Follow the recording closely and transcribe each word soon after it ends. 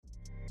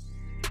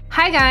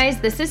Hi guys,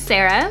 this is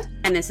Sarah.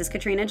 And this is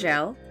Katrina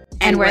Jo.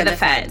 And we're the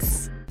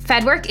Feds.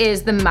 FedWork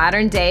is the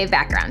modern day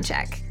background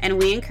check. And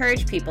we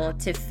encourage people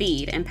to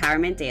feed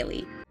empowerment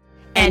daily.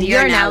 And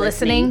you're now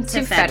listening to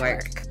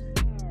FedWork.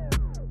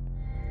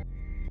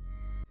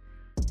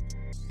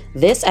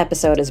 This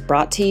episode is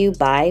brought to you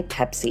by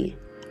Pepsi.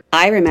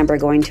 I remember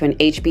going to an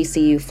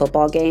HBCU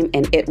football game,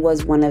 and it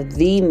was one of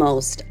the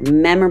most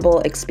memorable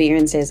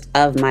experiences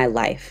of my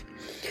life.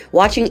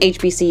 Watching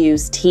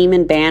HBCU's team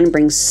and band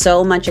bring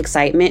so much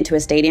excitement to a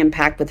stadium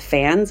packed with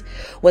fans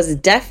was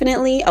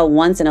definitely a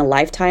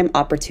once-in-a-lifetime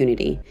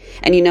opportunity.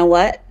 And you know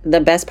what?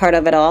 The best part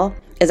of it all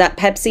is that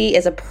Pepsi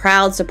is a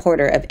proud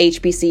supporter of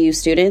HBCU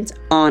students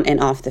on and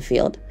off the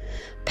field.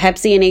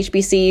 Pepsi and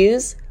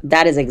HBCUs,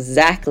 that is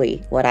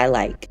exactly what I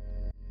like.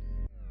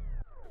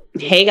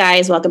 Hey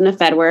guys, welcome to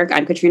FedWork.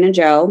 I'm Katrina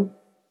Jo.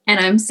 And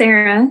I'm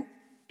Sarah.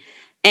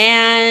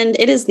 And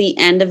it is the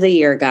end of the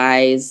year,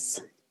 guys.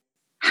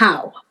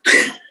 How?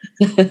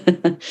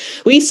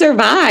 We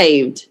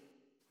survived.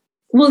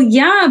 Well,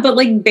 yeah, but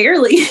like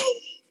barely.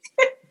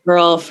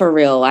 Girl, for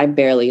real, I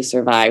barely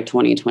survived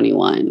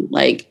 2021.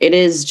 Like,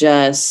 it's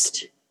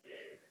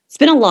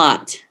been a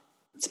lot.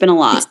 It's been a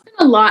lot.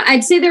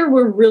 I'd say there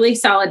were really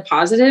solid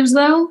positives,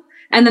 though.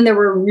 And then there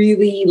were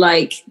really,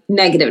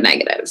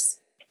 negatives.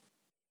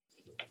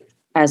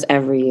 As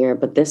every year.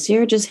 But this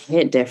year just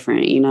hit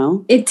different, you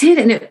know? It did,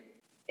 and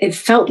it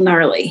felt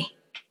gnarly.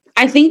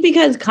 I think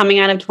because coming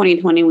out of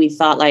 2020, we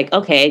thought,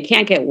 okay, it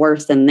can't get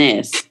worse than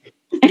this.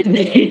 And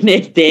then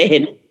it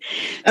did.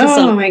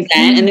 Oh, my God.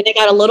 And then it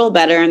got a little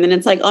better. And then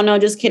it's like, oh, no,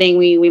 just kidding.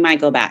 We might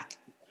go back.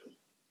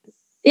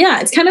 Yeah,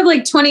 it's kind of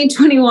like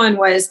 2021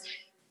 was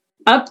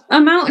up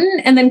a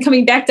mountain and then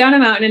coming back down a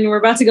mountain. And we're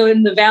about to go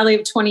in the valley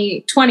of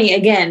 2020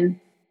 again.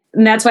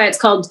 And that's why it's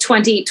called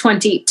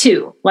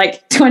 2022.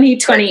 Like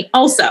 2020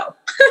 also.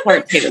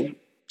 Part two.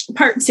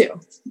 Part two.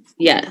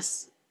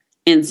 Yes.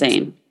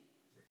 Insane.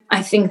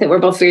 I think that we're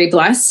both very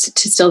blessed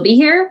to still be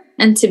here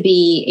and to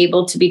be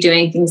able to be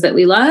doing things that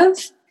we love.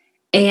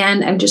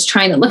 And I'm just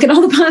trying to look at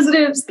all the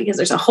positives because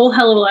there's a whole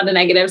hell of a lot of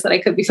negatives that I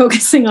could be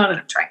focusing on. And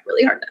I'm trying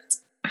really hard not to.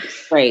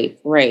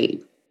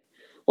 Right.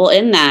 Well,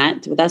 in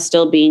that, with us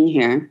still being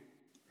here,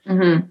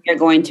 You're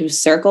going to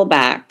circle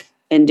back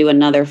and do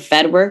another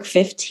FedWork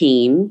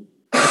 15.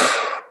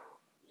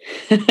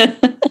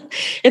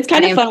 It's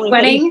kind of fun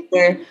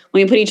when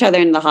we put each other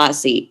in the hot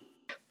seat.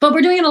 But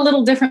we're doing it a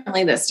little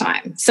differently this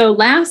time. So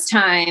last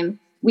time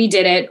we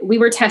did it, we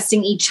were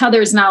testing each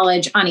other's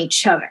knowledge on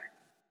each other,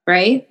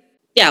 right?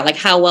 Yeah, like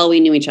how well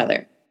we knew each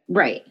other.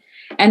 Right.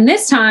 And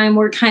this time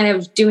we're kind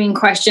of doing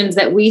questions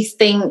that we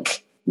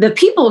think the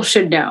people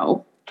should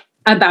know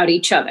about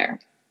each other.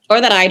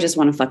 Or that I just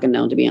want to fucking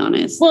know, to be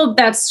honest. Well,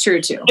 that's true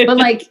too.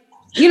 But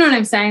you know what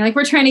I'm saying?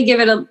 We're trying to give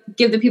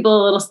the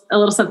people a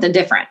little something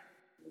different.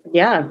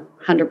 Yeah,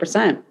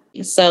 100%.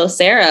 So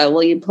Sarah,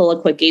 will you pull a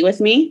quickie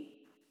with me?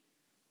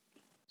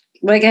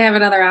 I have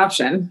another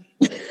option.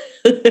 We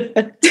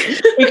could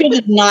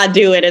just not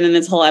do it, and then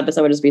this whole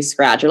episode would just be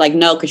scratch. You're like,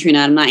 no, Katrina,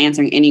 I'm not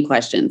answering any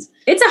questions.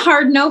 It's a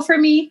hard no for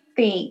me.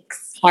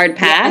 Thanks. Hard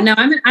pass? Yeah, no,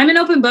 I'm an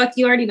open book.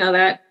 You already know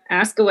that.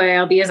 Ask away.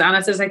 I'll be as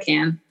honest as I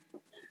can.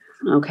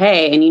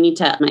 Okay, and you need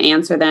to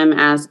answer them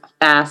as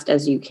fast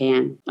as you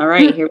can. All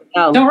right, here we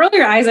go. Don't roll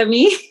your eyes at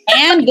me.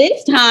 And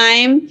this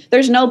time,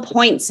 there's no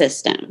point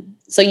system.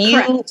 So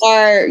you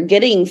are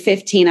getting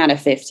 15 out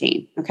of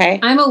 15, okay?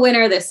 I'm a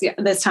winner this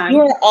time.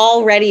 You're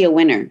already a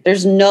winner.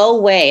 There's no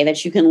way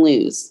that you can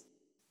lose.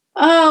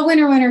 Oh,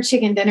 winner,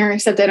 chicken dinner,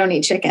 except I don't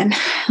eat chicken.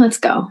 Let's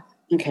go.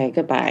 Okay,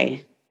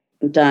 goodbye.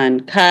 Done.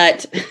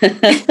 Cut.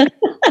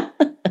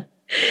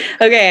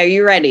 Okay, are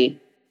you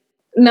ready?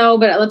 No,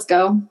 but let's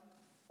go.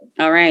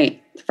 All right.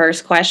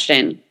 First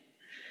question.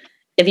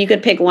 If you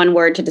could pick one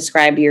word to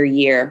describe your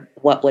year,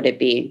 what would it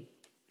be?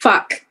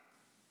 Fuck.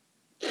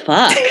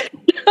 Fuck.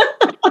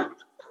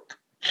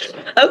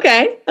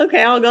 Okay,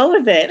 I'll go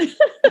with it.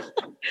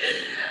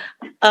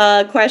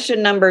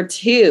 Question number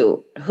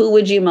 2. Who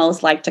would you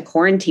most like to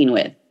quarantine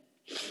with?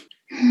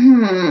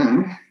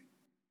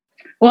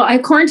 Well, I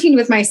quarantined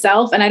with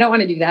myself and I don't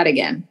want to do that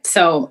again.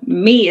 So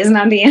me is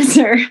not the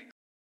answer.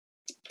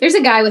 There's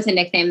a guy with a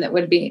nickname that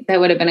would have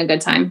been a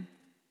good time.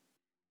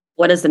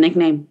 What is the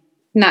nickname?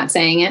 Not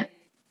saying it.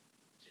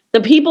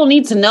 The people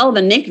need to know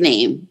the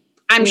nickname.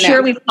 I'm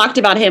sure we've talked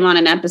about him on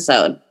an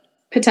episode.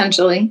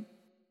 Potentially.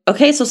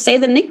 Okay, so say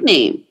the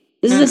nickname.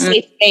 This is a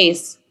safe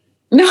space.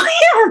 No,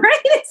 you're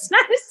right. It's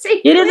not a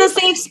safe It is a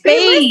safe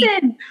space.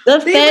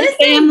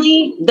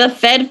 The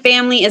Fed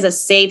family is a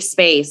safe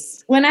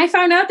space. When I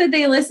found out that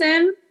they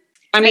listen.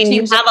 You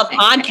have a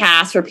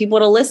podcast for people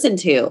to listen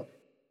to.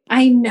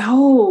 I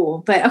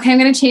know, but okay, I'm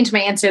going to change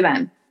my answer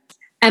then.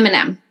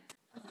 Eminem.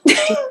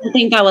 I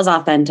think that was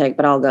authentic,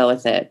 but I'll go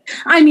with it.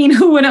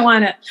 Who wouldn't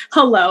want it?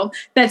 Hello.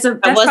 That's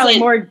probably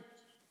more.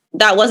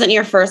 That wasn't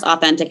your first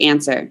authentic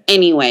answer.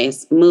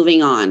 Anyways,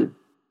 moving on.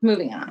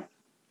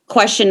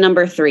 Question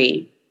number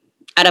 3.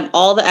 Out of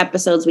all the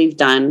episodes we've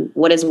done,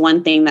 what is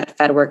one thing that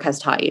FedWork has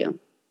taught you?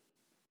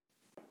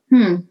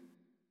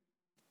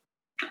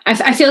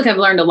 I feel like I've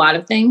learned a lot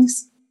of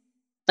things.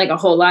 like a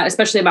whole lot,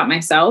 especially about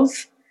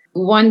myself.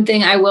 One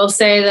thing I will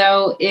say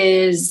though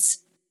is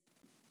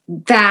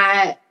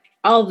that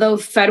although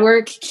fed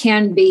work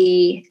can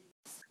be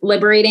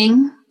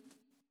liberating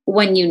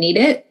when you need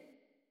it,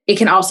 it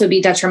can also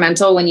be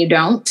detrimental when you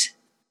don't.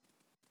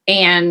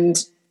 And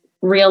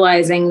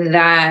realizing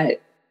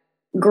that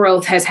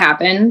growth has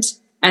happened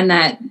and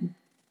that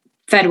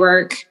fed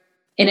work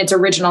in its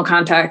original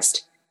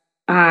context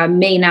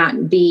may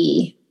not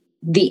be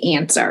the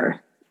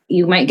answer.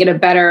 You might get a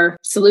better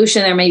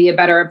solution. There may be a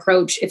better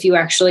approach if you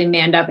actually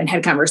manned up and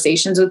had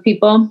conversations with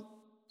people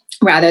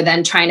rather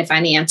than trying to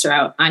find the answer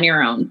out on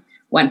your own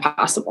when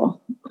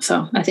possible.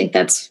 So I think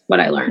that's what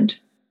I learned.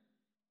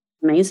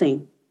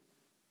 Amazing.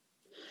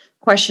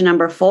 Question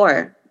number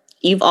 4.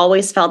 You've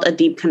always felt a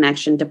deep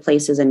connection to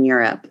places in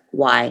Europe.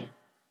 Why?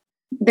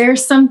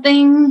 There's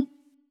something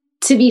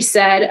to be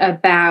said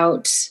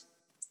about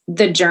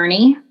the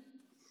journey.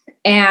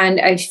 And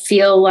I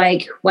feel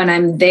like when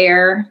I'm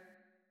there,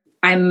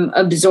 I'm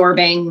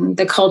absorbing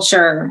the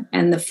culture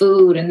and the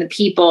food and the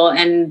people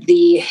and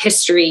the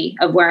history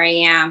of where I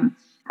am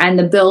and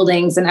the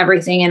buildings and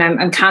everything. And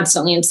I'm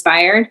constantly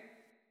inspired.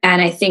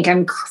 And I think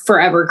I'm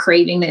forever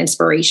craving the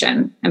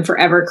inspiration. I'm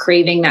forever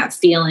craving that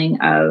feeling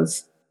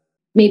of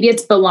maybe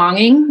it's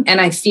belonging.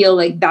 And I feel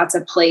like that's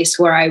a place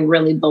where I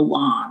really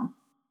belong,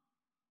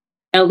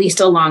 at least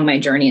along my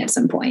journey at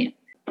some point.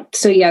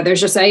 So yeah,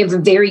 I have a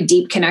very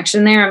deep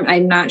connection there.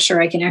 I'm not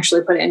sure I can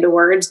actually put it into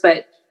words,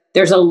 but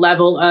there's a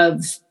level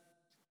of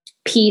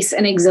peace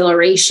and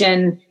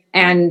exhilaration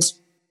and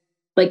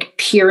like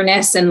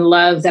pureness and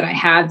love that I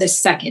have the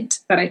second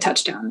that I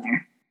touch down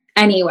there,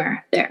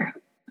 anywhere there.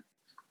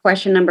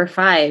 Question number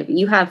 5.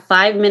 You have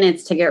 5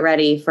 minutes to get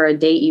ready for a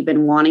date you've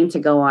been wanting to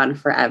go on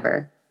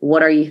forever.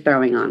 What are you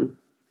throwing on?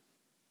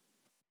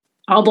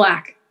 All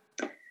black.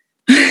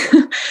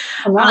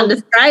 I'll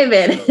describe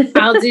it.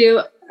 I'll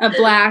do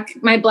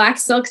my black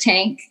silk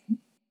tank.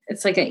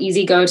 It's like an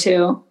easy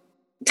go-to.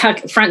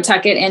 Front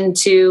tuck it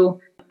into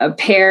a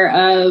pair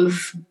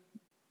of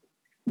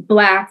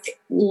black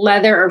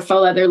leather or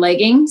faux leather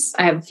leggings.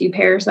 I have a few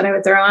pairs that I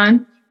would throw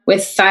on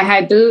with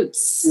thigh-high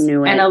boots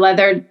and a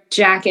leather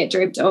jacket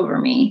draped over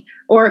me.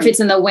 Or if it's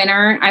in the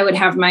winter, I would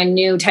have my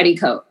new teddy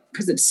coat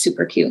because it's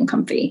super cute and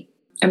comfy.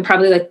 And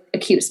probably like a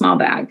cute small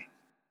bag.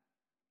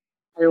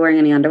 Are you wearing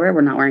any underwear?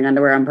 We're not wearing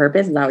underwear on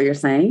purpose. Is that what you're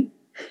saying?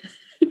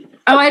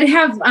 Oh, I'd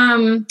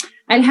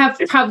have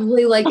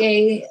probably like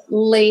a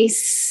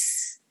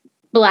lace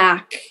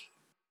black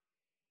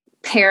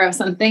pair of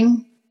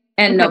something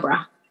and no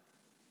bra.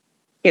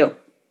 Cute.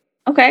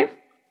 Okay.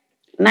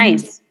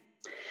 Nice.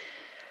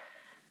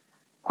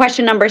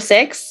 Question number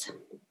 6.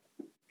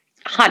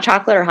 Hot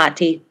chocolate or hot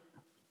tea?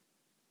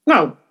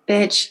 Oh,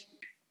 bitch.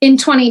 In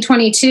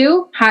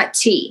 2022, hot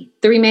tea.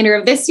 The remainder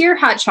of this year,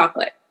 hot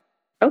chocolate.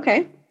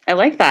 Okay. I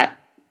like that.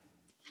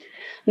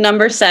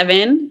 Number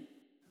 7.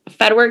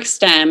 FedWork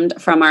stemmed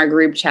from our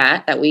group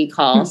chat that we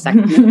call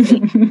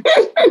Second.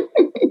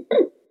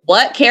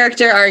 What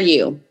character are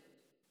you?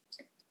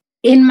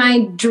 In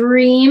my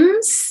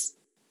dreams,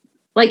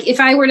 like if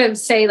I were to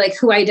say like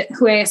who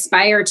I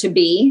aspire to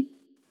be,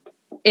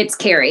 it's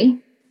Carrie.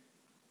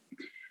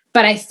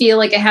 But I feel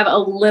like I have a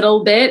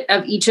little bit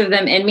of each of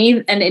them in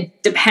me, and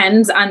it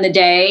depends on the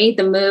day,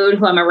 the mood,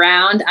 who I'm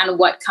around, on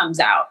what comes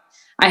out.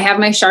 I have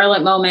my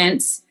Charlotte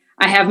moments.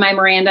 I have my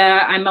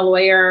Miranda, I'm a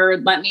lawyer,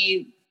 let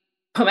me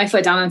put my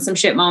foot down on some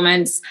shit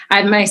moments.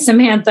 I have my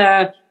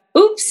Samantha,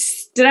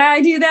 oops, did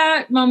I do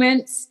that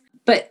moments?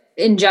 But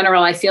in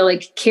general, I feel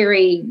like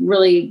Carrie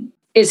really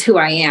is who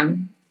I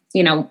am,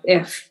 you know,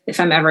 if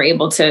I'm ever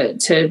able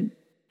to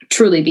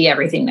truly be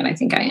everything that I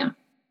think I am.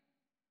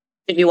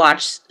 Did you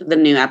watch the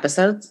new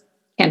episodes?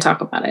 Can't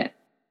talk about it.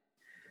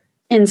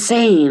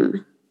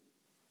 Insane.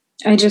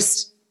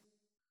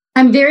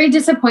 I'm very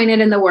disappointed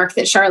in the work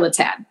that Charlotte's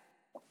had.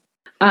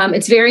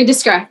 It's very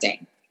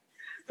distracting.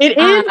 It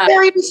is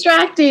very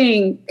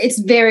distracting. It's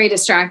very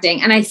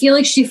distracting. And I feel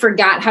like she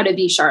forgot how to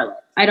be Charlotte.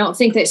 I don't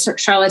think that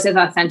Charlotte's as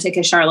authentic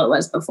as Charlotte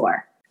was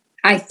before.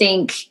 I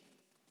think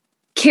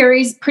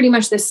Carrie's pretty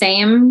much the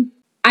same.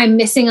 I'm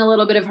missing a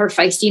little bit of her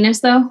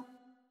feistiness, though.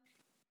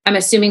 I'm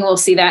assuming we'll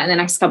see that in the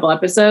next couple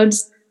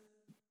episodes.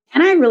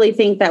 And I really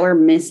think that we're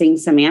missing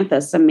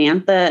Samantha.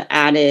 Samantha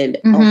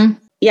added,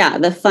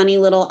 the funny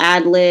little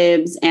ad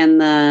libs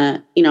and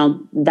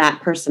that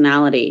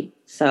personality.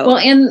 So, well,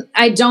 and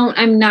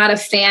I'm not a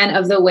fan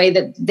of the way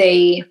that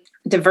they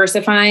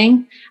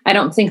diversifying. I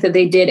don't think that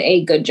they did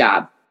a good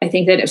job. I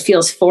think that it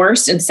feels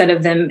forced instead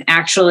of them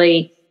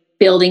actually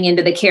building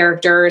into the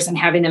characters and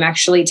having them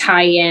actually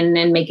tie in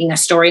and making a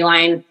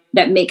storyline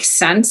that makes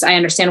sense. I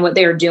understand what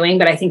they're doing,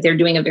 but I think they're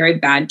doing a very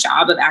bad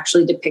job of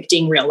actually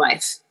depicting real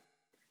life.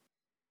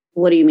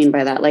 What do you mean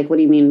by that? Like, what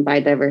do you mean by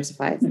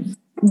diversify?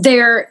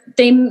 They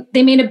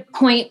made a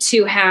point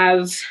to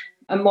have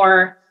a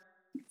more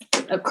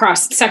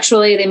across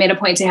sexually. They made a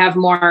point to have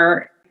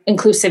more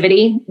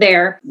inclusivity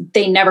there.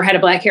 They never had a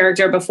Black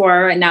character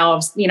before, and now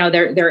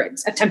they're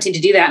attempting to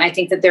do that. And I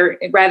think that they're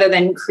rather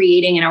than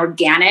creating an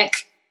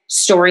organic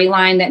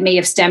storyline that may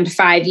have stemmed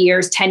 5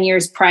 years, 10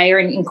 years prior,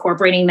 and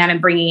incorporating that and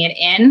bringing it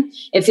in.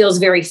 It feels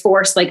very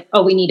forced, like,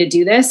 oh, we need to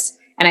do this.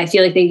 And I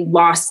feel like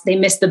they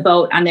missed the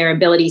boat on their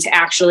ability to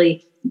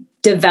actually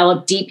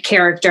develop deep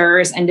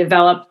characters and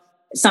develop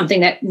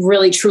something that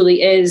really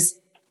truly is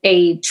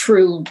a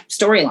true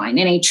storyline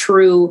and a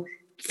true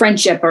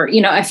friendship. Or,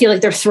 I feel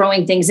like they're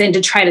throwing things in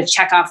to try to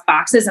check off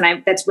boxes.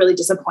 And that's really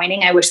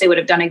disappointing. I wish they would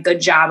have done a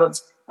good job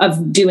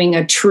of doing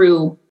a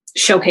true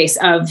showcase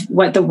of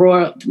what the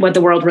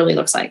world really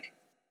looks like.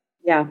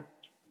 Yeah.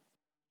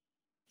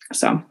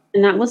 So,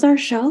 and that was our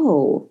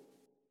show.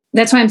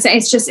 That's why I'm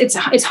saying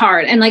it's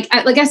hard. And like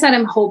I said,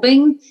 I'm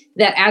hoping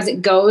that as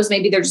it goes,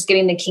 maybe they're just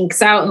getting the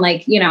kinks out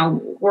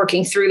and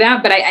working through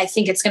that. But I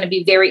think it's going to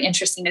be very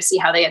interesting to see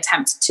how they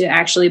attempt to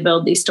actually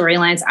build these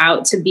storylines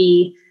out to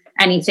be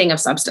anything of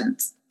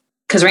substance.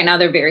 Because right now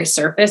they're very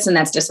surface, and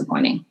that's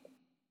disappointing.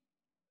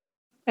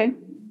 Okay.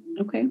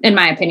 In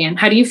my opinion.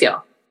 How do you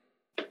feel?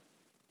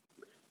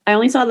 I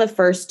only saw the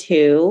first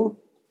two.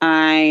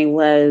 I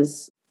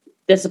was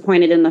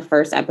disappointed in the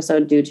first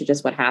episode due to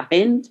just what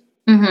happened.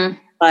 Mm-hmm.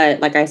 But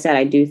like I said,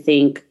 I do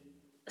think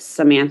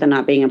Samantha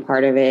not being a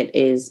part of it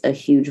is a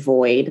huge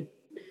void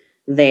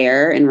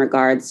there in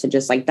regards to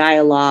just like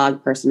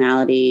dialogue,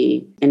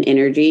 personality, and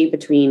energy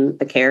between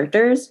the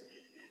characters.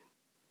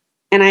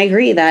 And I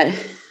agree that,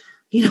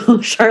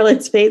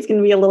 Charlotte's face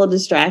can be a little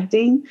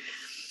distracting.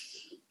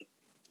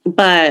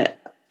 But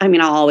I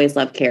mean, I'll always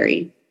love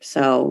Carrie.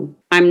 So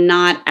I'm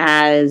not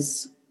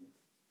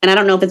and I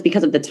don't know if it's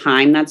because of the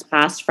time that's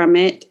passed from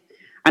it.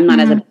 I'm not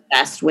as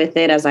obsessed with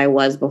it as I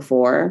was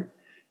before.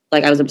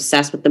 Like, I was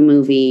obsessed with the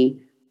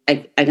movie.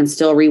 I can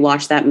still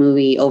rewatch that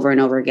movie over and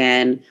over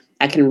again.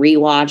 I can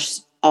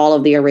rewatch all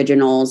of the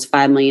originals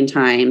 5 million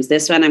times.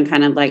 This one, I'm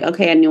kind of like,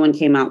 okay, a new one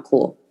came out,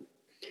 cool.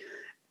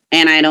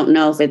 And I don't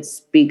know if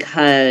it's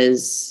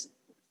because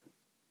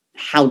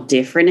how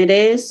different it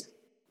is.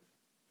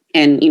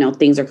 And,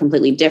 things are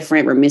completely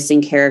different. We're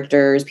missing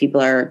characters.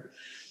 People are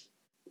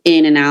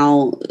in and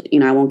out.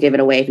 I won't give it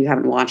away if you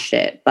haven't watched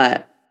it.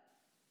 But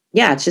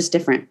yeah, it's just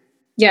different.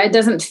 Yeah, it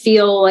doesn't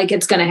feel like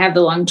it's going to have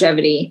the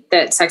longevity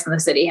that Sex and the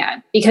City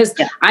had. Because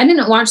I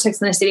didn't watch Sex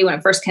and the City when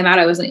it first came out.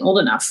 I wasn't old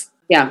enough.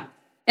 Yeah.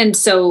 And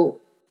so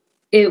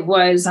it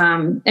was,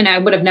 and I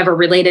would have never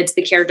related to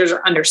the characters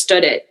or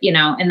understood it,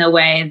 in the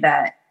way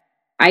that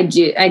I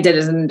did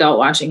as an adult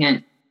watching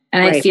it.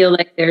 And right. I feel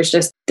like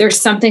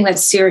there's something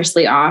that's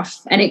seriously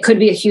off. And it could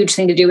be a huge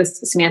thing to do with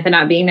Samantha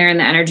not being there and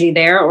the energy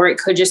there, or it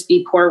could just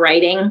be poor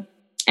writing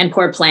and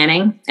poor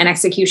planning and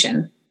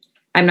execution.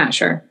 I'm not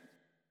sure.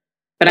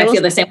 But I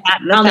feel the same.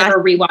 I'll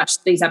never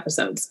rewatch these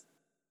episodes.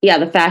 Yeah,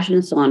 the fashion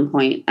is still on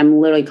point. I'm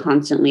literally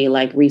constantly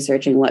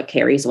researching what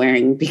Carrie's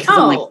wearing because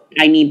I'm like,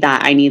 I need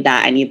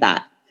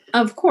that.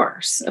 Of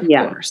course. Of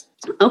course.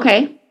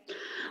 Okay.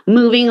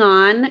 Moving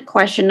on.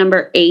 Question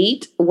number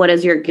 8. What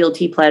is your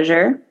guilty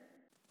pleasure?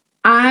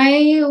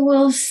 I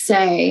will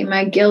say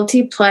my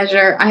guilty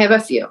pleasure. I have a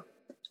few.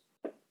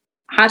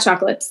 Hot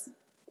chocolates.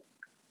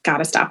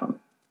 Gotta stop them.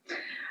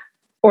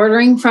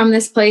 Ordering from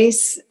this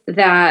place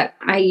that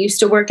I used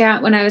to work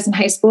at when I was in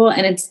high school,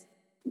 and it's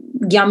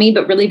yummy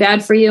but really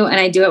bad for you,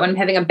 and I do it when I'm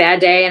having a bad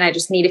day and I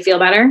just need to feel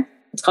better.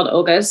 It's called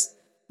Oga's.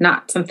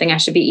 Not something I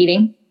should be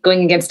eating,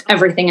 going against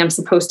everything I'm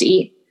supposed to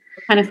eat.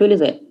 What kind of food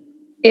is it?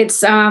 It's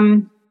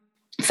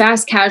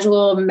fast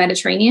casual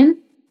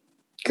Mediterranean,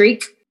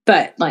 Greek,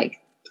 but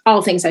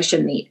all things I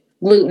shouldn't eat.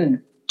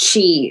 Gluten,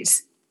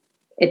 cheese.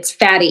 It's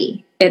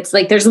fatty. It's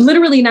there's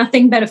literally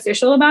nothing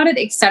beneficial about it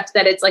except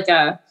that it's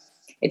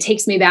it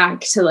takes me back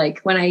to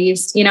when I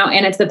used,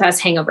 and it's the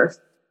best hangover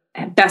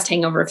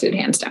food,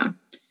 hands dodown.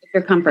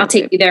 Your comfort. I'll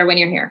take you there when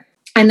you're here.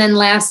 And then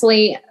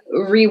lastly,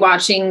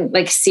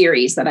 rewatching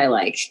series that I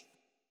like.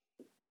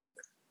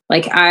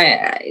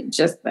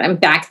 I'm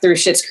back through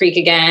Schitt's Creek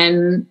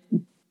again,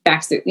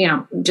 back through,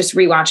 just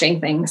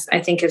rewatching things, I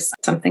think is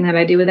something that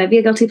I do. Would that be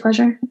a guilty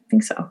pleasure? I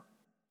think so.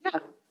 Yeah.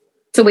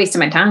 It's a waste of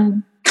my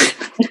time.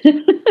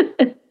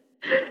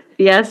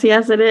 Yes,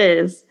 it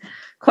is.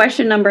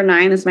 Question number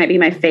 9. This might be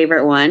my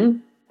favorite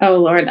one. Oh,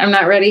 Lord. I'm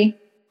not ready.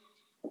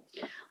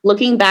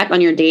 Looking back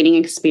on your dating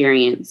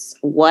experience,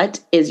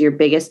 what is your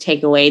biggest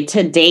takeaway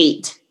to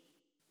date?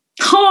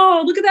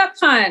 Oh, look at that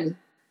pun.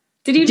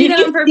 Did you do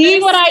that on purpose?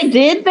 See what I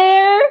did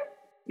there?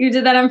 You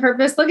did that on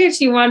purpose? Look at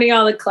you wanting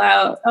all the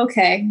clout.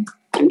 Okay.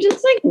 I'm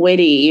just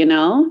witty,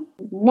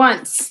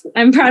 Once.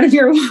 I'm proud of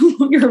your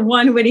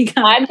one witty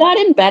comment. I've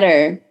gotten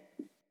better.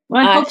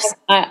 Well,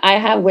 I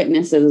have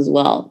witnesses as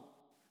well.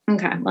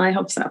 Okay. Well, I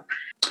hope so.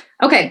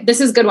 Okay. This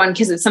is a good one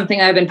because it's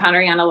something I've been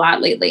pondering on a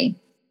lot lately.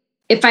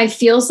 If I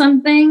feel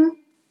something,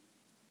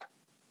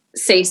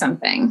 say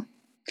something.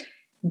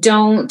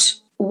 Don't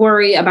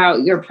worry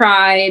about your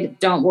pride.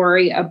 Don't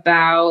worry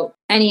about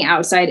any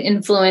outside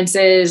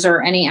influences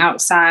or any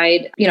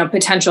outside,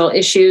 potential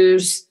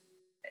issues,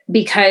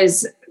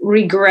 because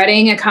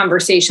regretting a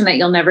conversation that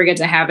you'll never get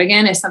to have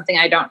again is something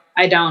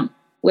I don't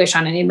wish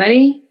on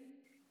anybody.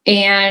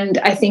 And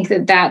I think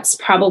that that's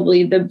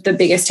probably the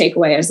biggest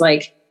takeaway is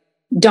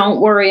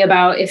don't worry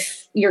about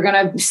if you're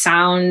going to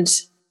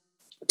sound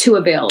too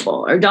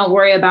available, or don't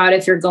worry about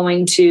if you're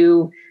going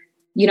to,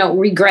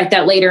 regret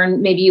that later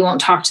and maybe you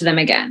won't talk to them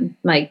again.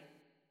 Like,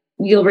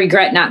 you'll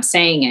regret not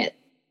saying it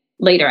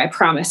later, I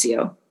promise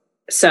you.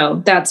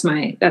 So that's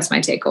my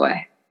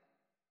takeaway.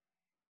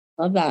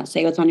 Love that.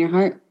 Say what's on your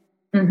heart.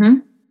 Mm-hmm.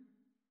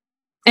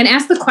 And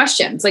ask the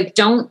questions. Like,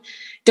 don't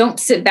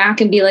sit back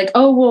and be like,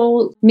 oh,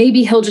 well,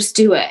 maybe he'll just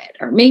do it.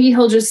 Or maybe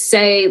he'll just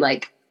say,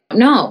 like,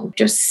 no,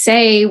 just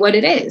say what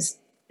it is.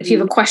 If you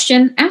have a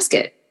question, ask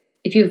it.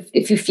 If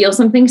you feel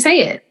something, say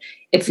it.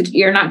 If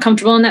you're not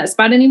comfortable in that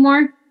spot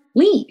anymore,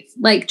 leave.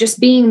 Like, just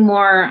being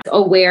more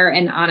aware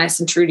and honest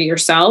and true to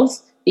yourself,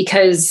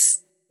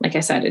 because like I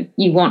said,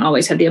 you won't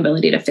always have the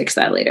ability to fix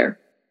that later.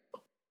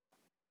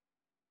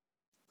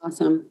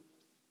 Awesome.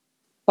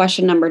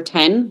 Question number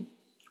 10.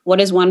 What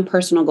is one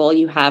personal goal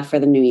you have for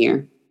the new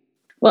year?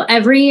 Well,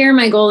 every year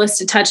my goal is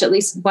to touch at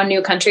least one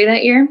new country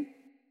that year.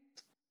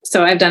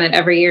 So I've done it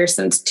every year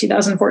since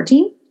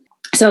 2014.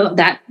 So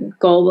that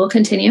goal will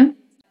continue.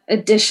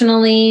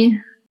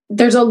 Additionally,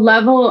 there's a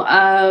level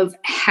of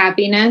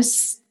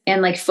happiness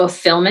and like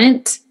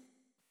fulfillment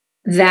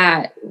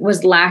that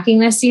was lacking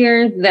this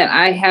year that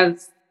I have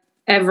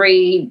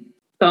every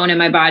bone in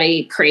my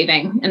body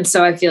craving. And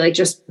so I feel like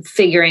just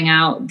figuring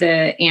out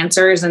the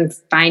answers and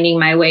finding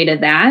my way to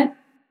that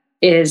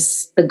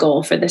is the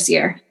goal for this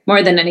year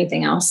more than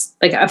anything else.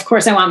 Like, of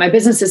course, I want my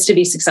businesses to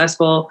be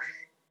successful,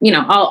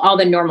 all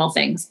the normal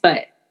things.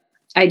 But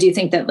I do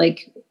think that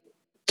like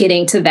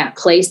getting to that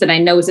place that I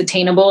know is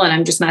attainable and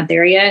I'm just not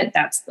there yet,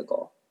 that's the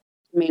goal.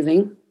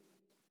 Amazing.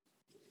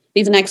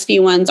 These next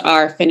few ones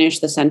are finish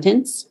the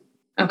sentence.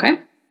 Okay.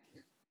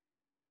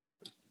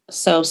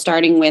 So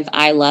starting with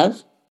I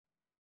love.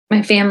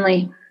 My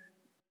family.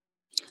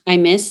 I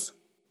miss.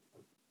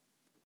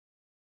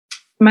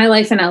 My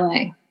life in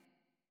LA.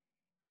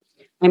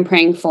 I'm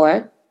praying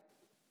for.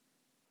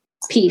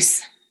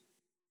 Peace.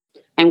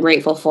 I'm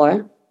grateful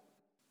for.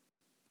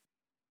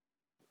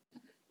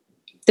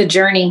 The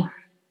journey.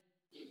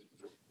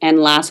 And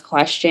last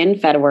question,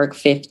 FedWork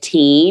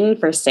 15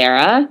 for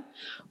Sarah.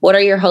 What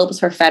are your hopes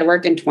for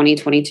FedWork in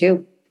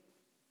 2022?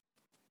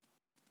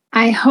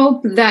 I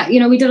hope that,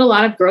 we did a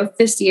lot of growth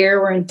this year.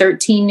 We're in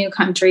 13 new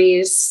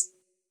countries,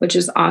 which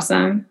is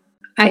awesome.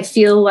 I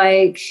feel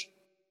like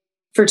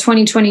for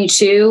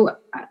 2022,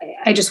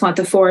 I just want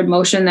the forward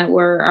motion that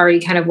we're already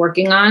kind of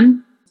working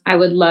on. I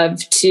would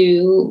love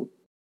to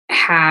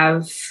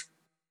have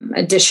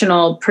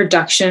additional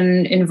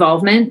production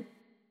involvement,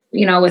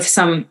 with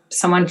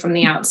someone from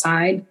the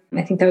outside.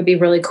 I think that would be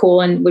really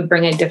cool and would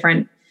bring a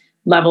different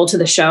level to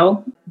the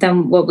show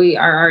than what we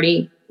are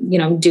already,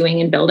 doing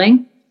and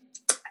building.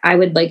 I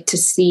would like to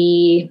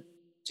see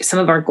some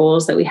of our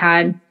goals that we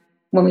had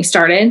when we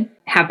started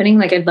happening.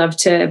 Like, I'd love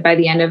to, by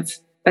the end of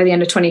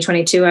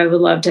 2022, I would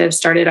love to have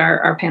started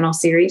our panel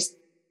series.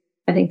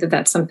 I think that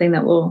that's something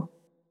that we'll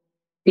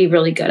be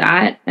really good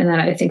at, and that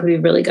I think would be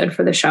really good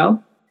for the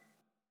show.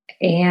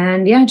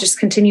 And yeah, just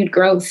continued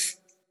growth.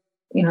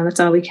 That's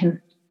all we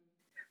can.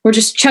 We're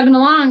just chugging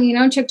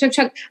along,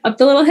 chug up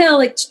the little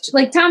hill,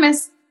 like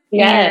Thomas.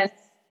 Yeah.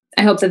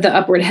 I hope that the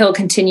upward hill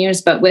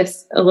continues, but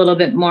with a little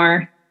bit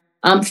more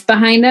umph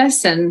behind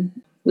us, and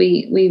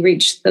we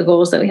reach the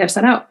goals that we have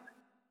set out.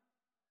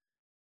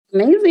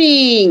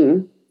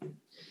 Amazing.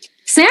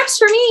 Snaps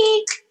for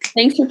me.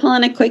 Thanks for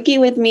pulling a quickie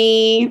with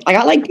me. I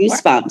got like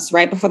goosebumps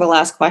right before the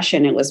last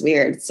question. It was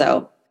weird.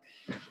 So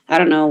I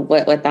don't know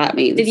what that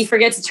means. Did you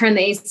forget to turn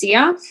the AC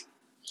off?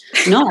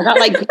 No, I got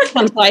like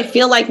goosebumps. So I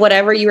feel like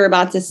whatever you were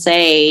about to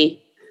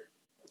say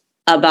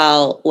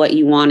about what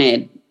you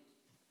wanted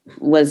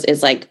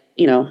is like,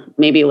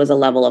 maybe it was a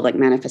level of like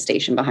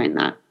manifestation behind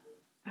that.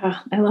 Oh,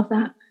 I love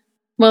that.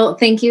 Well,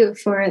 thank you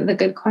for the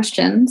good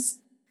questions.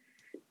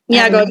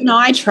 Yeah,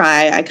 I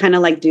try. I kind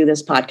of like do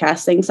this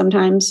podcast thing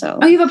sometimes. So.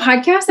 Oh, you have a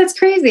podcast? That's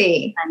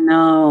crazy. I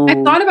know.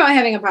 I thought about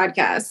having a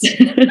podcast.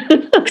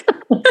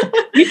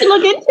 You should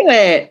look into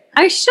it.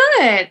 I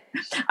should.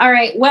 All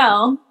right.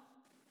 Well,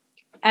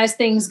 as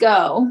things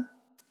go,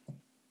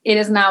 it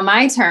is now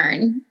my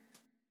turn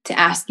to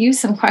ask you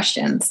some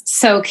questions.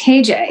 So,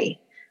 KJ,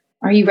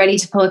 are you ready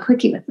to pull a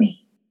quickie with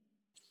me?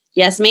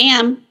 Yes,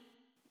 ma'am.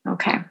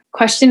 Okay.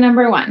 Question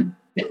number 1.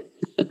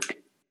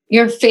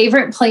 Your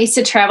favorite place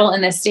to travel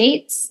in the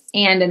States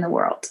and in the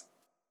world?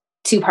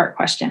 2-part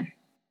question.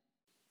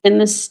 In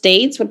the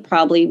States would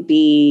probably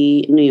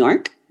be New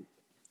York.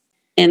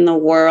 In the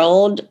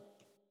world,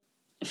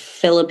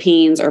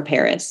 Philippines or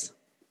Paris.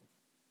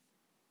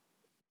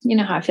 You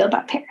know how I feel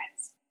about Paris.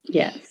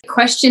 Yes.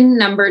 Question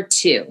number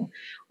 2.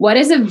 What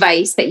is a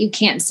vice that you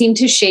can't seem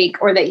to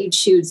shake or that you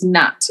choose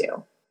not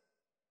to?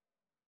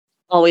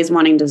 Always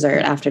wanting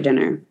dessert after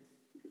dinner.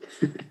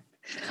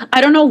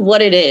 I don't know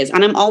what it is.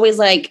 And I'm always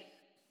like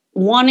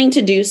wanting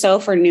to do so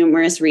for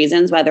numerous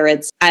reasons, whether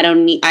it's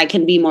I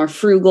can be more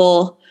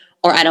frugal,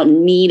 or I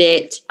don't need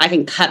it. I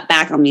can cut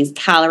back on these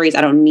calories.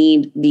 I don't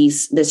need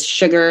this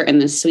sugar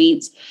and the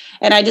sweets.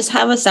 And I just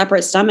have a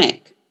separate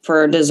stomach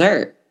for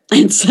dessert.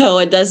 And so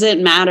it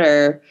doesn't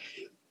matter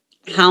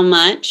how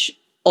much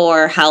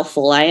or how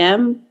full I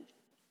am.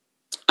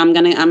 I'm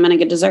gonna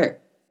get dessert.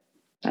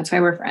 That's why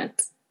we're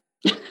friends.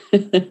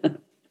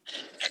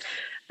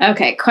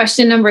 Okay,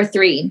 question number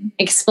 3.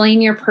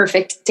 Explain your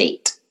perfect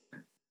date.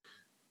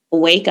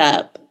 Wake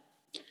up,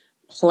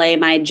 play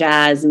my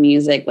jazz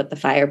music with the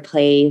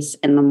fireplace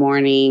in the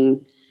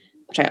morning,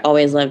 which I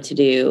always love to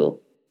do.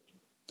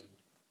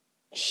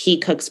 He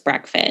cooks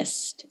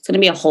breakfast. It's going to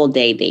be a whole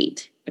day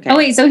date. Okay. Oh,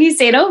 wait, so he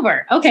stayed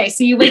over. Okay,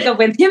 so you wake up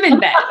with him in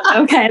bed.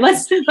 Okay,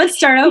 let's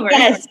start over.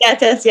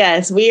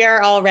 Yes. We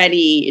are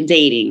already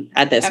dating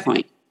at this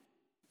point.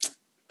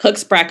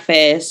 Cooks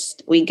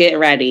breakfast. We get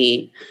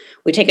ready.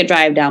 We take a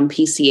drive down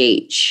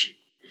PCH.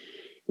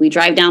 We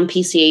drive down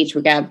PCH.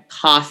 We grab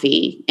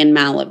coffee in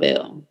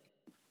Malibu.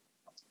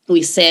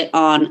 We sit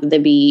on the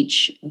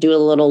beach, do a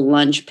little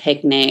lunch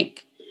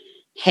picnic,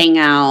 hang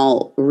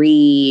out,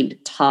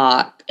 read,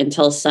 talk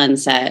until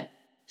sunset.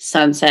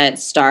 Sunset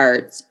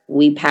starts.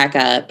 We pack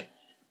up.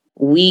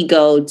 We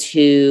go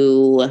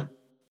to,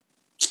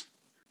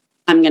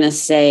 I'm going to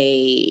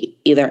say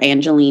either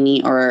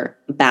Angelini or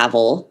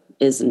Bavel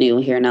is new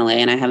here in LA,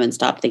 and I haven't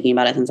stopped thinking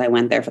about it since I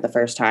went there for the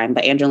first time.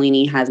 But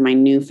Angelini has my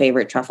new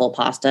favorite truffle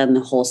pasta in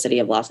the whole city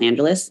of Los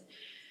Angeles.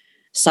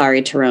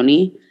 Sorry,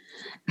 Tironi.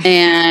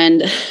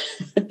 And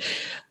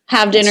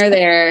have dinner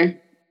there.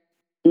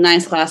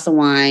 Nice glass of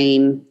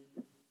wine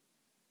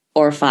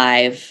or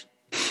 5.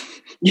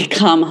 You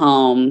come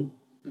home,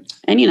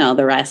 and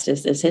the rest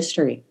is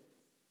history.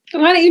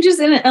 Why don't you just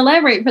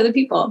elaborate for the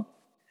people?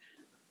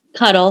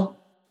 Cuddle.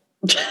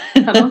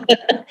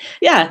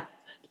 Yeah.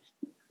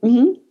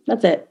 Mm-hmm.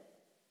 That's it.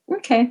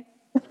 Okay.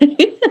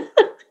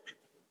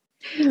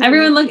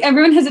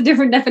 Everyone has a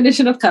different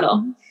definition of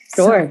cuddle.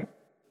 Sure.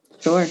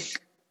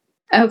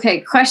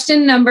 Okay.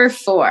 Question number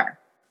 4.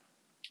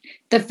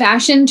 The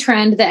fashion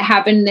trend that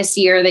happened this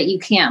year that you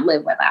can't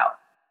live without.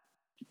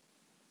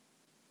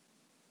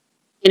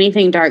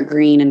 Anything dark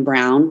green and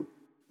brown.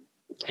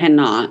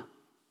 Cannot.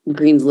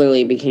 Green's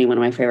literally became one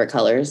of my favorite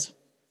colors.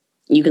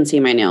 You can see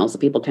my nails. The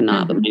people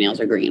cannot, but my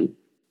nails are green.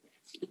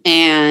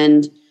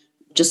 And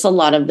just a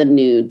lot of the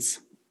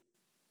nudes.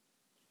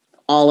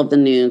 All of the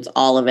nudes,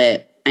 all of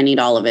it. I need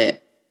all of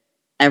it.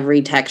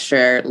 Every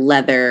texture,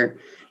 leather,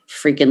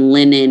 freaking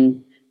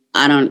linen.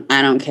 I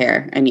don't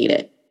care. I need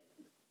it.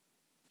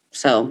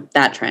 So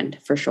that trend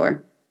for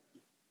sure.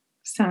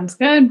 Sounds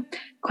good.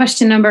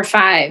 Question number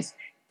 5.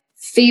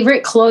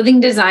 Favorite clothing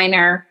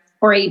designer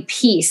or a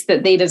piece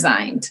that they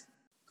designed?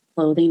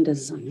 Clothing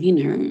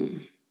designer.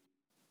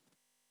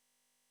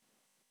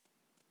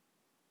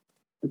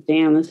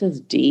 Damn, this is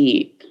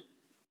deep.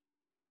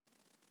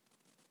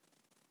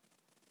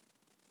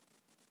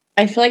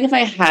 I feel like if I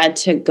had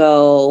to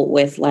go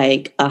with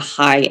like a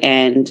high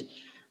end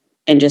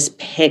and just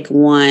pick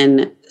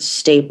one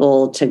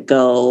staple to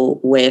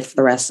go with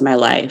the rest of my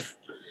life,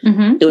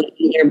 it would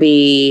either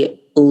be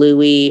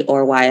Louis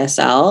or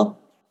YSL.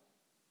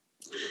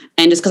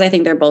 And just because I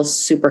think they're both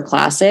super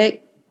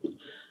classic.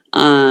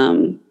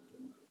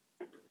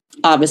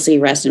 Obviously,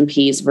 rest in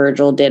peace,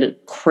 Virgil did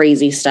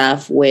crazy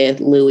stuff with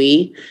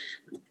Louis.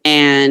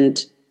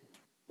 And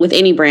with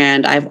any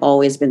brand, I've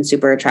always been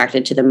super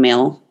attracted to the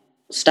male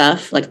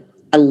stuff. Like,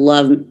 I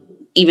love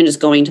even just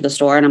going to the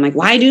store and I'm like,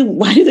 why do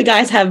the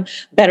guys have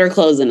better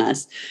clothes than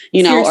us?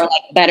 Seriously. Or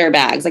like better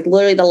bags. Like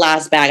literally the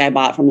last bag I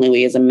bought from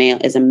Louis is a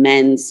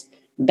men's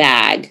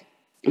bag,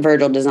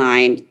 Virgil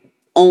designed.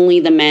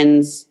 Only the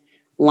men's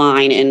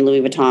line in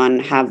Louis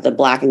Vuitton have the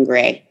black and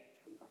gray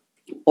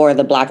or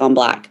the black on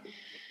black,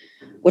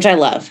 which I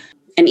love.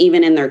 And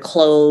even in their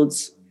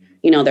clothes,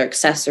 their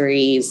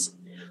accessories,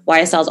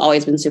 YSL's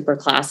always been super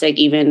classic.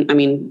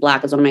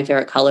 Black is one of my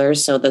favorite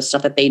colors. So the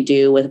stuff that they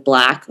do with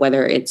black,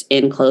 whether it's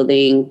in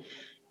clothing,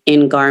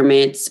 in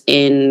garments,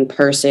 in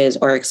purses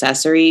or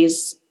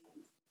accessories,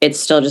 it's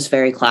still just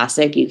very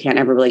classic. You can't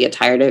ever really get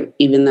tired of it,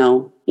 even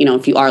though,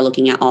 if you are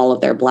looking at all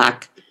of their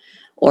black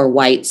or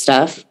white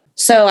stuff.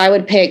 So I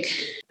would pick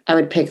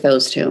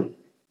those two.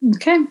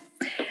 Okay.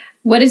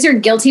 What is your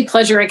guilty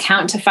pleasure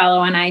account to follow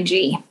on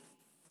IG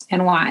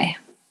and why?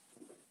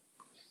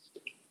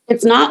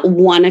 It's not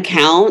one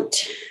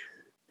account.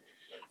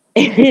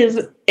 It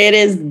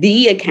is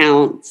the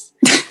accounts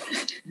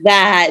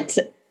that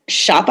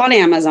shop on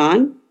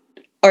Amazon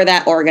or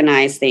that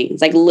organize things.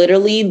 Like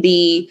literally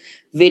the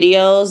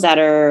videos that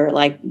are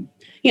like,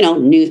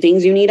 new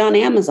things you need on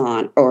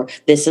Amazon, or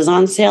this is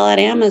on sale at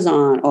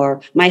Amazon,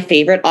 or my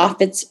favorite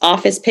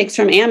office picks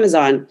from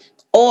Amazon,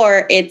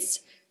 or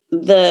it's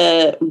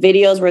the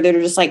videos where they're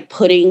just like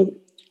putting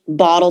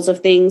bottles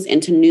of things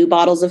into new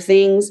bottles of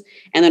things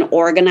and then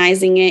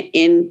organizing it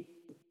in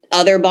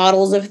other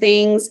bottles of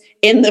things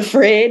in the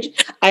fridge.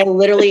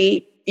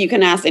 You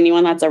can ask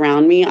anyone that's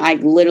around me. I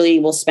literally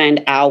will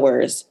spend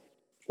hours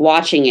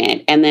watching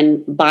it and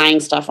then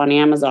buying stuff on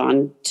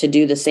Amazon to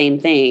do the same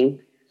thing.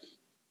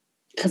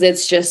 Cause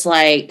it's just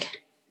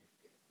like,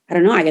 I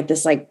don't know. I get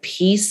this like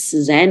peace,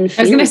 zen feeling.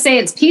 I was going to say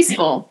it's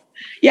peaceful.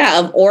 Yeah.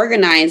 Of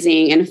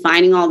organizing and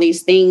finding all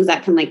these things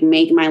that can like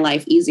make my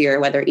life easier,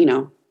 whether,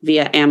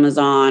 via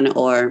Amazon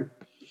or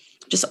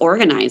just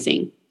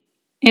organizing.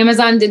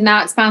 Amazon did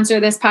not sponsor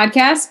this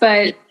podcast,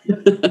 but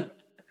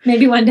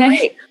maybe one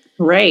day.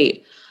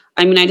 Right.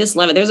 I mean, I just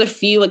love it. There's a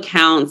few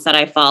accounts that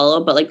I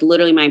follow, but like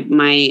literally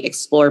my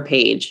explore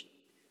page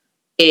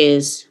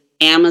is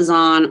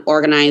Amazon,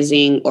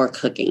 organizing, or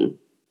cooking.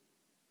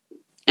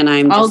 And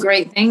I'm all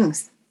great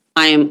things.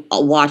 I am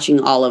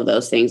watching all of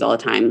those things all the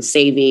time,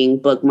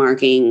 saving,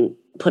 bookmarking,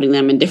 putting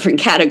them in different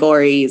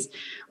categories,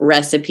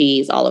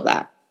 recipes, all of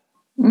that.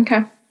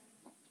 Okay.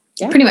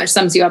 Yeah. Pretty much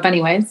sums you up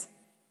anyways.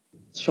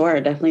 Sure,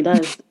 it definitely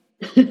does.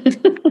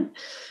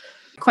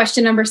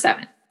 Question number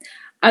 7.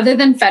 Other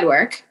than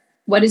FedWork,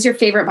 what is your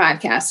favorite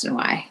podcast and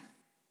why?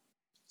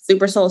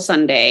 Super Soul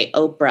Sunday,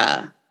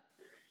 Oprah.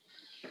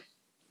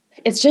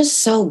 It's just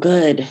so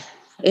good.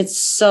 It's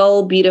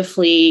so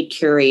beautifully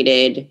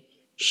curated.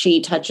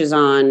 She touches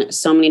on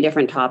so many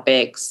different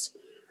topics.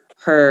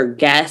 Her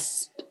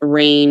guests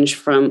range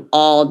from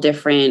all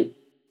different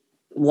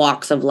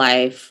walks of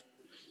life.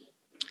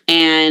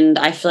 And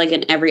I feel like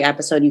in every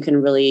episode, you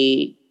can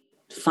really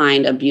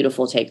find a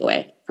beautiful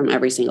takeaway from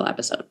every single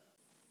episode.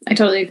 I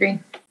totally agree.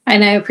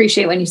 And I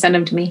appreciate when you send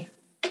them to me.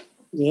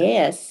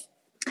 Yes.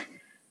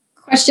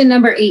 Question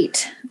number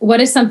 8.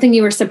 What is something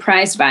you were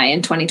surprised by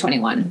in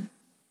 2021?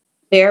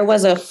 There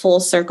was a full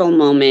circle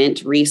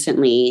moment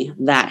recently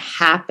that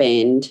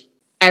happened.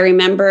 I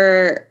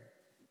remember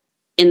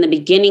in the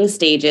beginning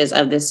stages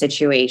of this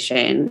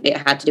situation, it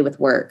had to do with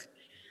work.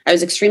 I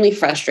was extremely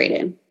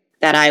frustrated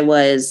that I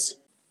was,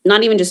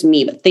 not even just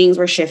me, but things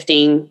were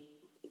shifting,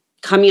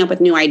 coming up with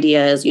new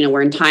ideas. You know,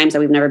 we're in times that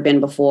we've never been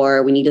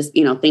before. We need to,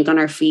 you know, think on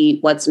our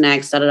feet, what's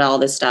next, all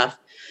this stuff.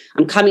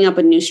 I'm coming up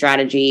with new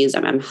strategies.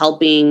 I'm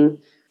helping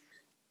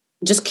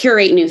just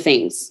curate new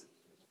things.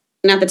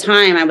 And at the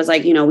time I was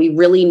like, you know, we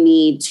really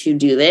need to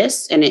do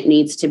this, and it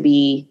needs to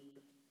be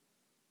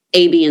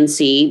A, B, and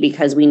C,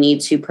 because we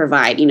need to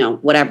provide, you know,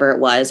 whatever it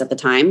was at the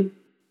time.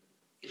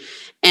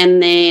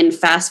 And then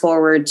fast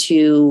forward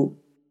to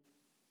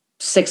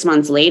 6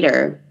 months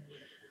later,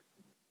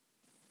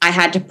 I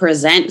had to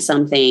present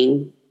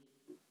something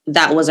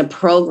that was a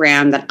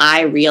program that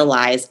I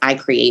realized I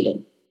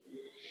created.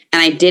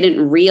 And I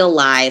didn't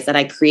realize that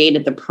I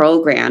created the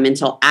program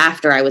until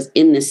after I was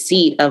in the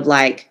seat of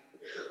like,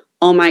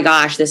 oh my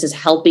gosh, this is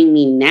helping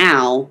me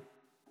now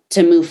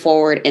to move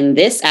forward in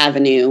this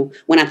avenue.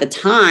 When at the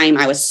time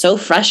I was so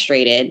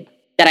frustrated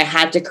that I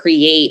had to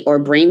create or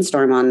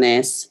brainstorm on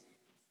this,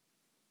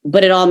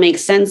 but it all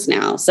makes sense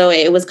now. So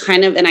it was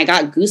kind of, and I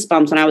got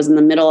goosebumps when I was in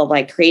the middle of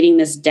like creating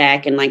this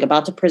deck and like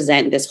about to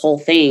present this whole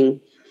thing.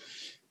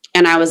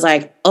 And I was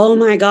like, oh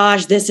my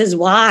gosh, this is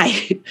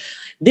why.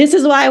 This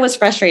is why I was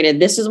frustrated.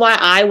 This is why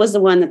I was the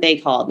one that they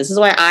called. This is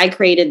why I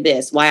created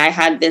this, why I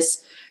had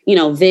this, you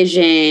know,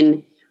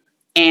 vision.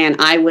 And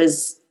I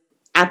was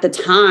at the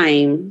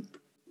time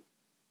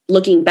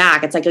looking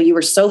back, it's like, oh, you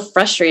were so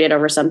frustrated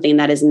over something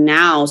that is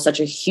now such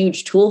a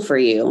huge tool for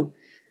you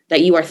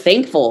that you are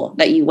thankful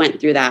that you went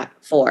through that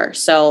for.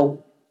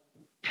 So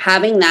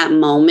having that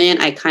moment,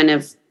 I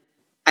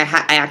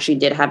actually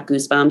did have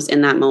goosebumps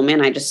in that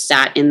moment. I just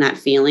sat in that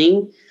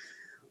feeling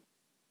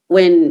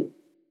when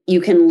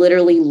you can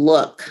literally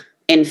look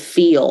and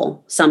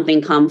feel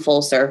something come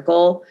full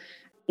circle.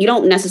 You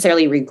don't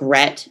necessarily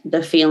regret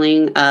the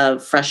feeling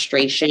of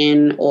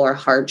frustration or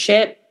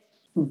hardship,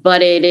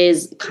 but it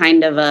is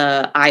kind of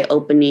a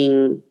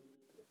eye-opening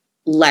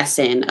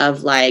lesson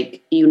of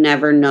like, you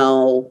never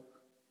know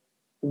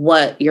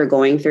what you're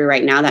going through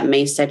right now that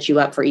may set you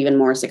up for even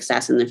more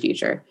success in the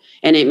future.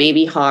 And it may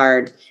be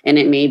hard, and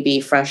it may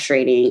be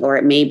frustrating, or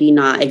it may be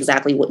not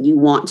exactly what you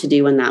want to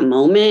do in that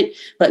moment,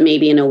 but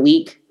maybe in a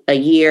week, a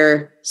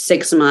year,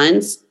 6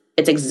 months,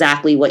 it's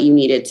exactly what you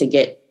needed to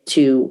get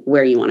to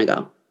where you want to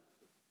go.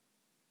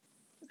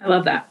 I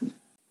love that.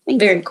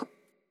 Thanks. Very cool.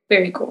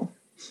 Very cool.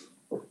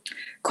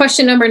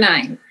 Question number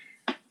 9.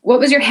 What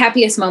was your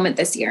happiest moment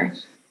this year?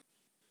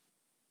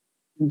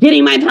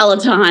 Getting my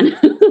Peloton.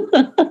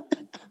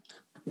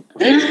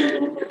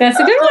 That's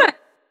a good one.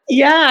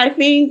 Yeah, I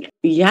think,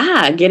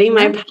 getting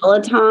my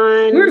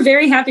Peloton. We were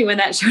very happy when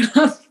that showed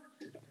up.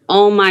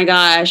 Oh my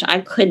gosh, I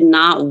could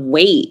not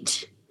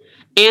wait.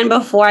 And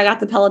before I got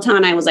the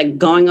Peloton, I was like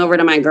going over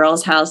to my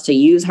girl's house to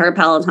use her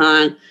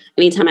Peloton.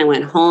 Anytime I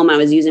went home, I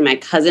was using my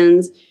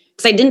cousin's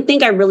because I didn't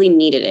think I really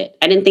needed it.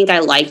 I didn't think I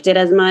liked it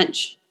as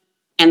much.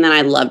 And then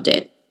I loved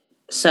it.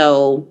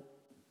 So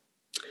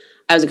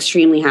I was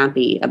extremely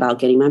happy about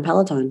getting my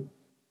Peloton.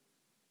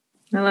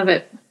 I love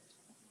it.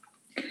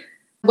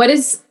 What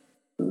is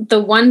the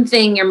one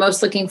thing you're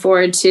most looking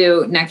forward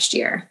to next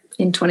year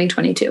in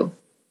 2022?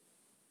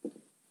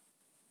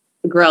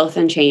 Growth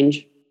and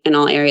change in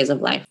all areas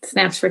of life.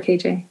 Snaps for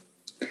KJ.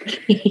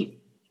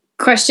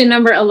 Question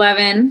number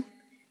 11.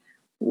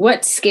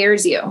 What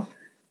scares you?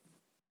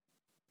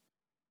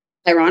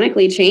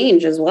 Ironically,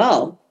 change as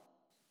well.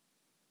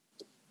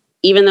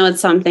 Even though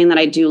it's something that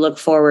I do look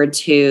forward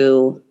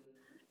to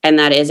and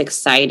that is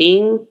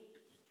exciting,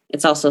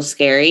 it's also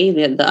scary,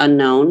 the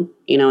unknown,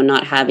 you know,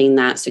 not having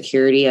that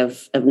security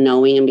of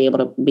knowing and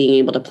being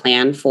able to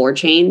plan for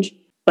change.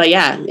 But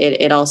yeah,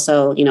 it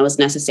also, you know, is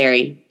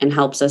necessary and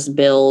helps us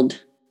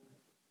build,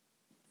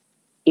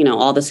 you know,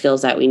 all the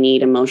skills that we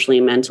need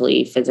emotionally,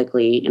 mentally,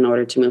 physically in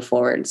order to move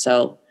forward.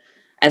 So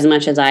as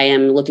much as I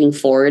am looking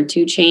forward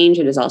to change,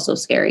 it is also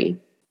scary.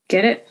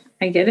 Get it?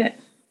 I get it.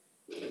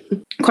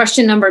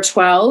 Question number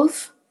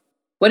 12.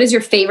 What is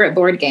your favorite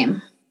board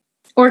game?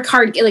 Or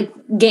card, like,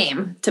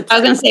 game to play? I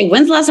was going to say,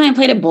 when's the last time I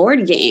played a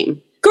board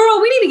game?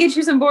 Girl, we need to get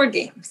you some board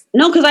games.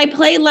 No, because I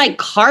play like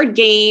card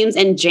games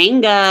and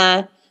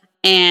Jenga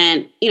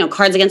and,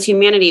 Cards Against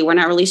Humanity. We're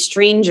Not Really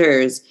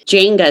Strangers,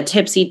 Jenga,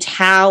 Tipsy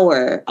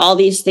Tower, all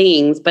these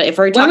things. But if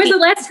we're talking... When was the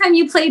last time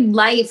you played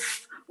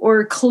Life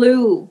or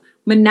Clue,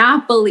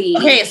 Monopoly?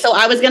 Okay, so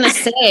I was going to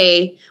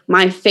say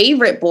my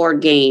favorite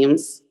board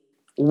games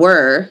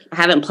were, I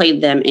haven't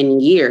played them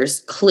in years,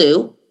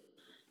 Clue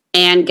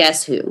and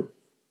Guess Who.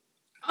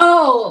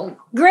 Oh,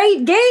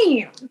 great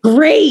game.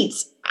 Great.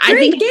 I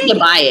think I need to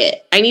buy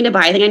it. I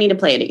think I need to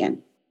play it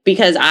again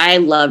because I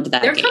loved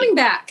that They're game. coming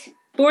back.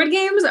 Board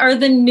games are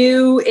the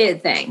new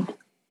it thing.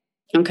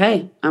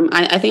 Okay.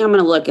 I think I'm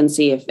going to look and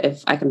see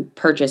if I can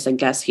purchase a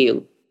Guess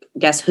Who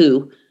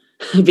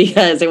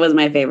because it was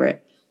my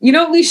favorite. You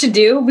know what we should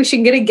do? We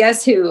should get a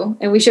Guess Who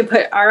and we should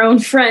put our own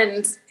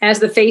friends as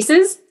the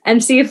faces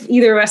and see if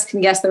either of us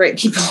can guess the right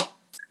people.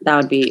 That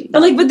would be...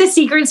 But like with the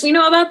secrets we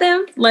know about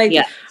them. Like,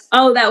 yes.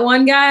 Oh, that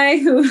one guy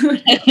who...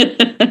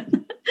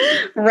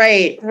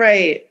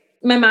 Right.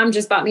 My mom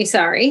just bought me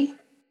Sorry.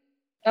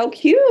 Oh,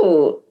 cute.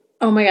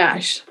 Oh my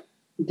gosh.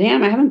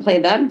 Damn, I haven't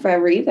played that in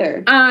forever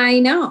either. I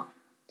know.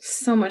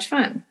 So much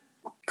fun.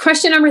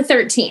 Question number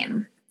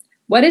 13.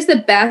 What is the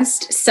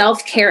best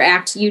self-care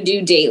act you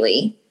do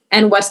daily?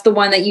 And what's the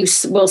one that you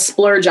will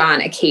splurge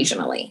on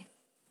occasionally?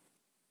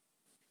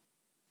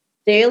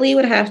 Daily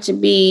would have to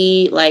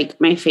be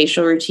like my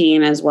facial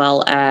routine as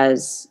well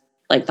as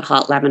like the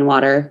hot lemon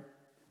water.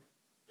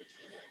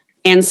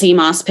 And sea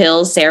moss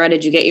pills. Sarah,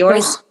 did you get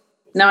yours?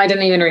 No, I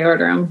didn't even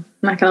reorder them.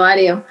 I'm not going to lie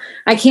to you.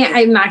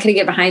 I'm not going to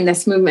get behind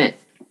this movement.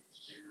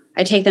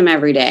 I take them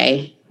every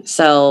day.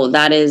 So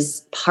that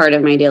is part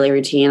of my daily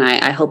routine.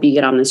 I hope you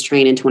get on this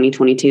train in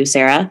 2022,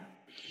 Sarah.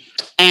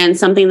 And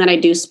something that I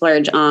do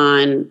splurge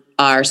on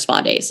are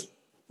spa days.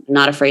 I'm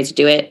not afraid to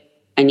do it.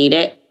 I need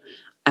it.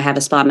 I have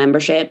a spa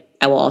membership.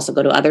 I will also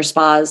go to other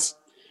spas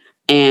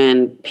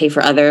and pay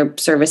for other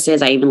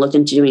services. I even looked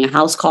into doing a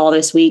house call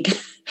this week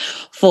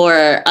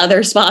for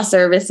other spa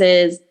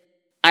services.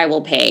 I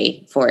will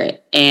pay for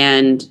it.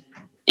 And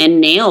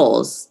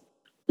nails.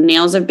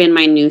 Nails have been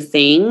my new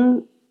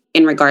thing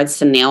in regards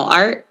to nail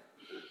art.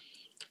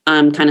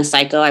 I'm kind of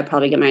psycho. I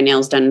probably get my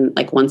nails done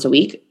like once a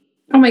week.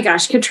 Oh my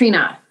gosh,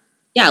 Katrina.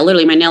 Yeah,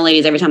 literally my nail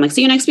ladies every time like,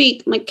 see you next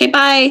week. I'm like, okay,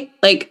 bye.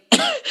 Like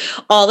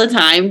all the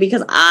time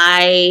because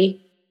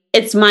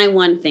it's my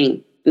one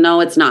thing.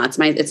 No, it's not.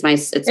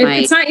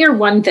 It's not your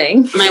one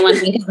thing. My one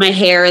thing. My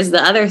hair is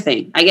the other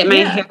thing. I get my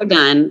hair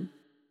done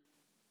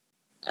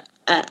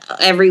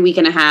every week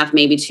and a half,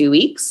 maybe 2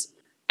 weeks.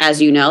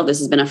 As you know, this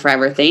has been a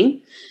forever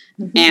thing.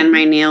 Mm-hmm. And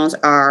my nails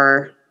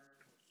are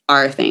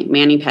a thing.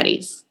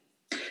 Mani-pedis.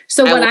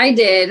 So what I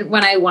did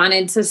when I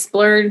wanted to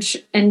splurge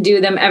and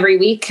do them every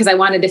week, because I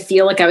wanted to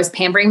feel like I was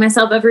pampering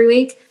myself every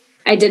week,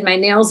 I did my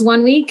nails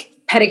 1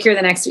 week, pedicure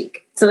the next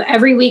week. So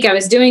every week I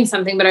was doing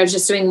something, but I was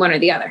just doing one or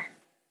the other.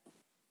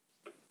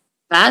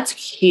 That's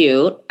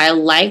cute. I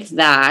like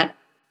that.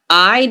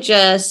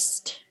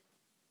 As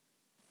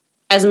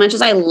much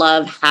as I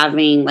love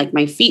having like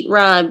my feet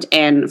rubbed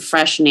and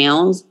fresh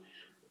nails,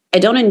 I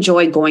don't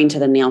enjoy going to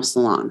the nail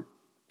salon.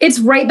 It's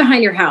right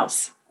behind your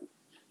house.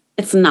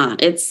 It's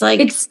not. It's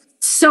like... It's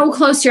so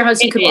close to your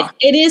house you could walk.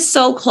 It is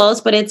so close,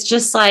 but it's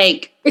just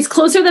like... It's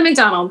closer than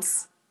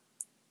McDonald's.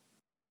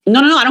 No.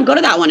 I don't go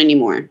to that one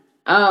anymore.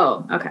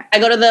 Oh, okay. I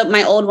go to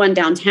my old one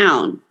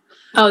downtown.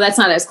 Oh, that's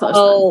not as close.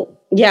 Oh,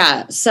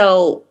 yeah.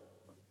 So,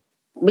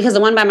 because the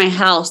one by my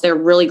house, they're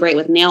really great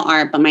with nail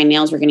art, but my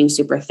nails were getting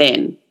super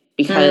thin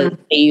because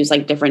they use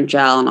like different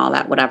gel and all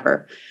that,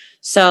 whatever.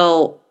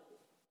 So,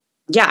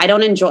 yeah,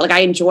 I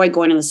enjoy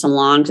going to the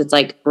salon because it's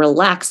like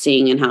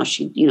relaxing and how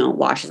she,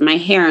 washes my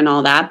hair and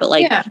all that. But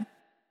like,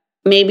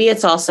 maybe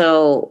it's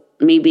also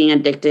me being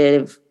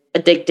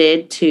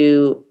addicted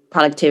to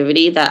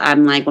productivity that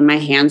I'm like, when my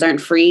hands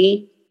aren't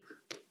free,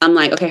 I'm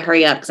like, okay,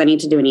 hurry up because I need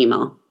to do an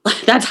email.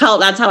 That's how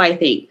I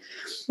think.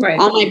 Right.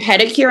 On my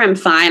pedicure, I'm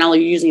fine. I'll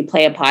usually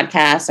play a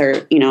podcast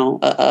or,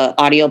 a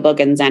audiobook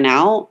and zen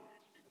out.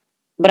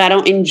 But I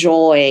don't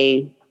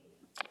enjoy...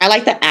 I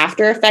like the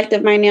after effect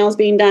of my nails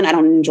being done. I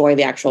don't enjoy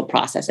the actual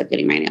process of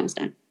getting my nails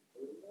done.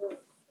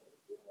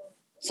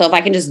 So if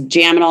I can just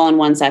jam it all in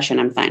one session,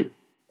 I'm fine.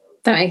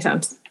 That makes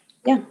sense.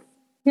 Yeah.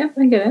 Yeah,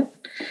 I get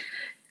it.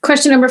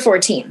 Question number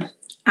 14.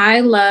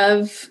 I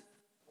love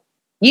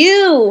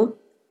you.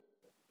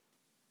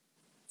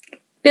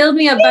 Build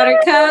me a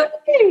buttercup.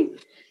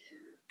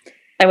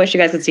 I wish you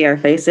guys could see our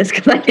faces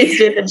because I just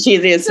did the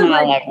cheesiest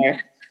smile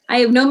ever. I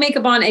have no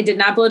makeup on. I did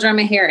not blow dry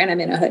my hair and I'm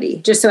in a hoodie.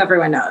 Just so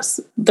everyone knows.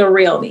 The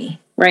real me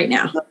right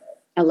now.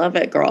 I love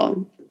it,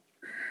 girl.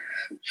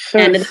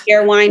 And the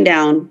hair wind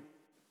down.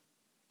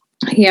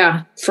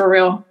 Yeah, for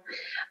real.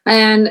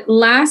 And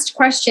last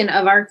question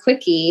of our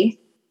quickie.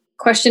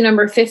 Question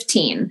number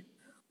 15.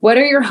 What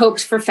are your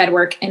hopes for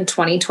FedWork in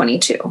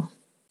 2022?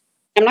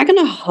 I'm not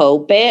going to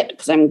hope it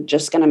because I'm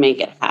just going to make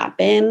it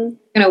happen.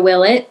 Gonna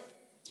will it?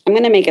 I'm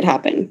going to make it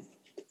happen.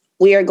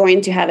 We are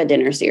going to have a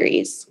dinner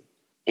series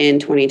in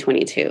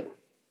 2022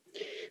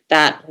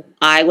 that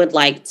I would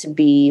like to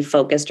be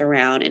focused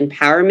around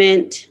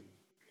empowerment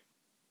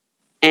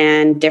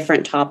and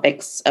different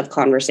topics of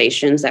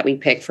conversations that we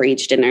pick for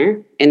each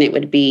dinner. And it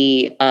would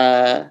be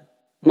a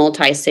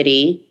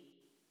multi-city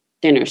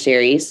dinner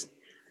series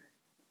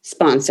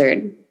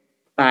sponsored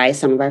by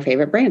some of our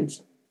favorite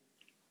brands.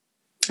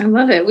 I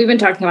love it. We've been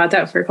talking about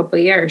that for a couple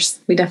of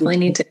years. We definitely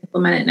need to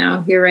implement it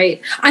now. You're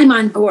right. I'm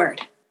on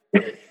board.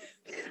 I'm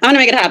going to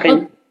make it happen.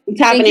 Well, it's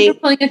happening. Thank you for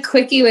pulling a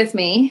quickie with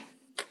me.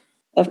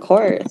 Of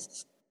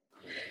course.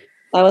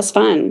 That was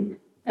fun.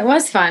 It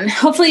was fun.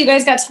 Hopefully you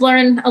guys got to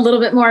learn a little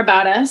bit more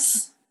about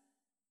us.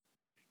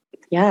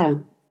 Yeah.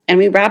 And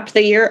we wrapped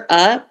the year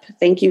up.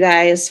 Thank you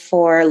guys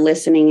for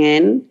listening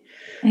in.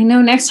 I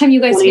know. Next time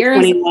you guys hear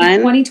us,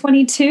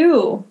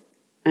 2022.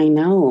 I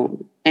know.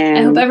 And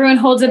I hope everyone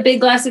holds a big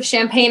glass of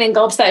champagne and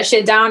gulps that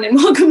shit down and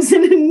welcomes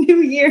in a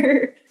new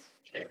year.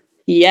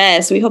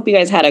 Yes. We hope you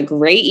guys had a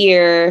great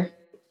year.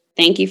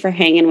 Thank you for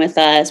hanging with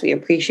us. We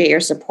appreciate your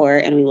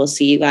support, and we will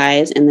see you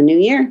guys in the new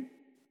year.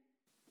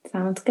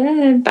 Sounds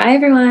good. Bye,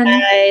 everyone.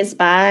 Guys,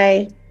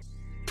 bye.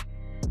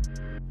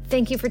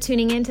 Thank you for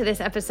tuning in to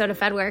this episode of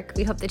FedWork.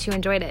 We hope that you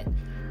enjoyed it.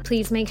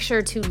 Please make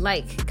sure to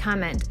like,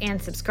 comment,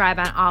 and subscribe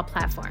on all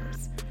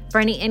platforms.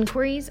 For any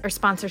inquiries or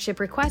sponsorship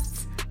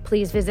requests,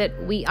 please visit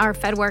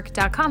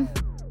wearefedwork.com.